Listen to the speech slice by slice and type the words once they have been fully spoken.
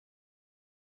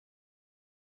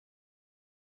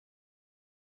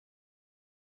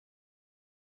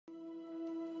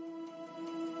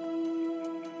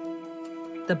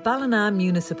The Ballina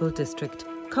Municipal District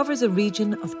covers a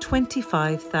region of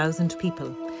 25,000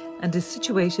 people and is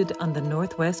situated on the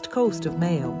northwest coast of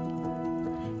Mayo.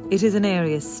 It is an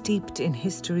area steeped in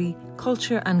history,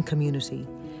 culture and community,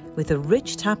 with a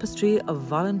rich tapestry of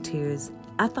volunteers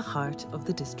at the heart of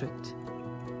the district.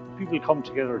 People come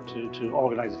together to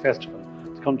organise a festival,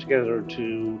 to come together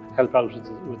to help out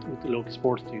with the local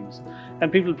sports teams.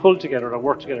 And people pull together and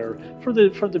work together for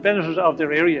the benefit of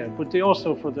their area, but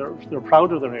they're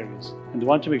proud of their areas. And they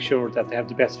want to make sure that they have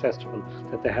the best festival,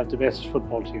 that they have the best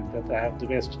football team, that they have the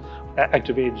best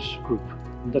active age group.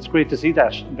 And that's great to see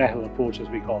that metal approach, as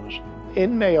we call it.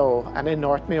 In Mayo, and in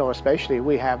North Mayo especially,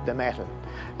 we have the metal.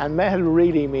 And metal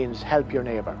really means help your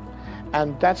neighbour.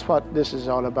 And that's what this is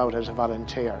all about as a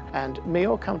volunteer. And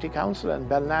Mayo County Council and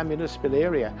Ballina Municipal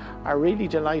Area are really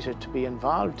delighted to be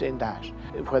involved in that,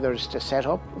 whether it's to set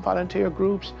up volunteer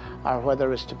groups or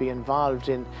whether it's to be involved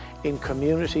in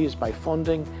communities by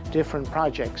funding different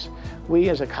projects. We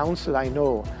as a council, I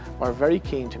know, are very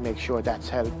keen to make sure that's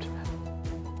helped.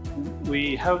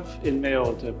 We have in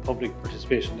Mayo the Public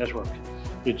Participation Network,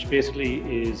 which basically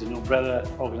is an umbrella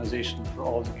organisation for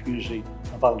all the community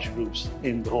and volunteer groups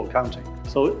in the whole county.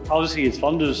 So obviously it's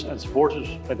funded and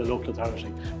supported by the local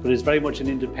authority, but it's very much an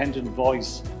independent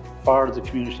voice for the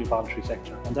community voluntary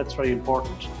sector, and that's very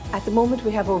important. At the moment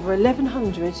we have over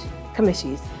 1,100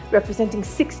 committees representing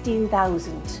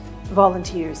 16,000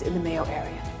 volunteers in the Mayo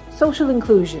area. Social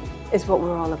inclusion is what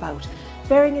we're all about,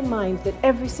 bearing in mind that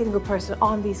every single person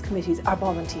on these committees are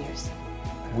volunteers.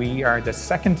 We are the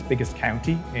second biggest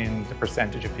county in the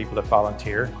percentage of people that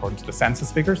volunteer according to the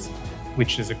census figures,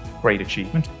 which is a great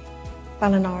achievement.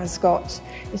 Ballina is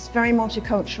very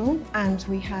multicultural, and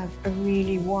we have a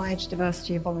really wide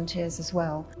diversity of volunteers as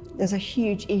well. There's a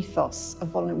huge ethos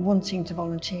of wanting to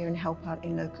volunteer and help out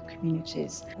in local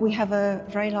communities. We have a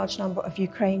very large number of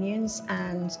Ukrainians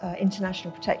and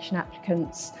international protection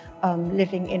applicants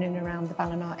living in and around the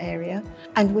Ballina area.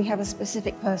 And we have a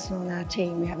specific person on our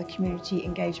team. We have a community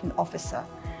engagement officer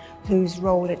whose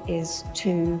role it is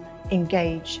to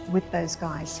engage with those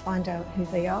guys, find out who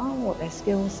they are, what their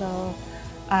skills are,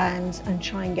 and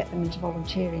try and get them into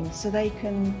volunteering so they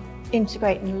can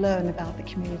integrate and learn about the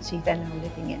community they're now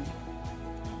living in.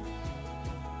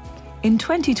 In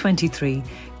 2023,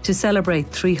 to celebrate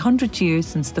 300 years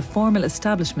since the formal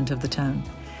establishment of the town,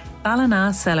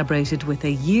 Ballina celebrated with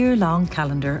a year-long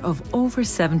calendar of over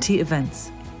 70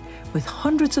 events, with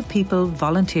hundreds of people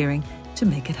volunteering to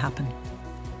make it happen.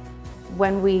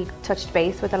 When we touched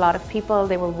base with a lot of people,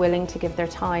 they were willing to give their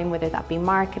time, whether that be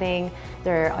marketing,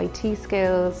 their IT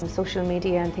skills, social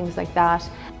media and things like that.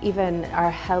 Even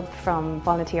our help from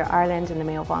Volunteer Ireland and the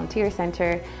Mayo Volunteer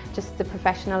Centre, just the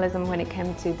professionalism when it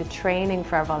came to the training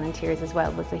for our volunteers as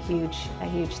well was a huge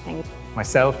thing.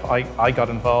 Myself, I got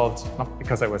involved not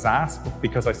because I was asked, but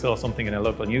because I saw something in a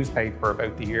local newspaper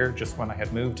about the year just when I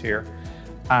had moved here.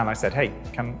 And I said, hey,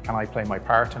 can I play my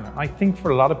part? And I think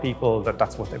for a lot of people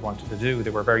that's what they wanted to do. They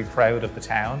were very proud of the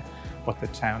town, what the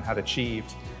town had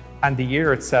achieved. And the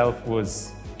year itself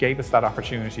gave us that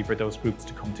opportunity for those groups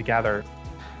to come together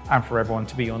and for everyone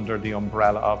to be under the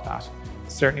umbrella of that.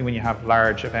 Certainly when you have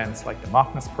large events like the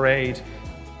Mockness Parade,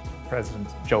 President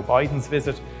Joe Biden's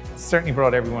visit, certainly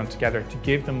brought everyone together to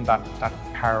give them that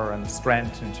power and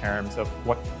strength in terms of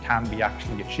what can be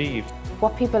actually achieved.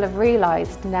 What people have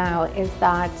realised now is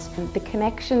that the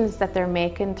connections that they're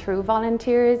making through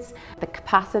volunteers, the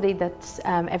capacity that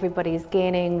everybody is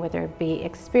gaining, whether it be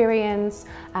experience,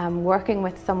 working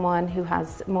with someone who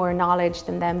has more knowledge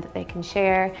than them that they can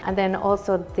share, and then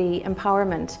also the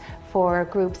empowerment for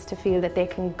groups to feel that they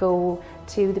can go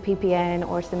to the PPN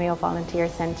or to the Mayo Volunteer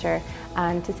Centre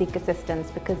and to seek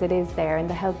assistance because it is there and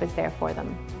the help is there for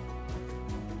them.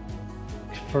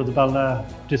 For the Ballina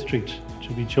district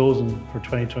to be chosen for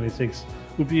 2026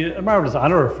 would be a marvellous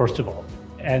honour, first of all,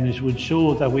 and it would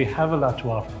show that we have a lot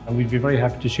to offer, and we'd be very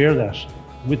happy to share that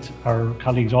with our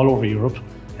colleagues all over Europe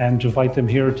and to invite them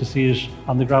here to see it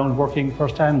on the ground working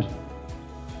firsthand.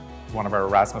 One of our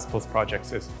Erasmus Plus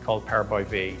projects is called Powered by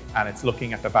V, and it's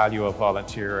looking at the value of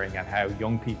volunteering and how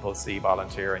young people see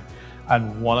volunteering.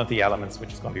 And one of the elements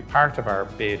which is going to be part of our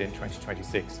bid in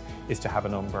 2026 is to have a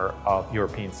number of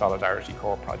European Solidarity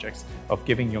Corps projects of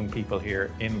giving young people here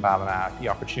in Ballina the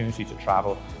opportunity to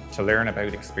travel, to learn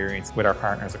about experience with our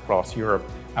partners across Europe.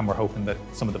 And we're hoping that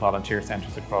some of the volunteer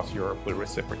centres across Europe will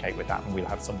reciprocate with that, and we'll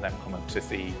have some of them coming to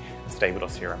see and stay with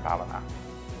us here in Ballina.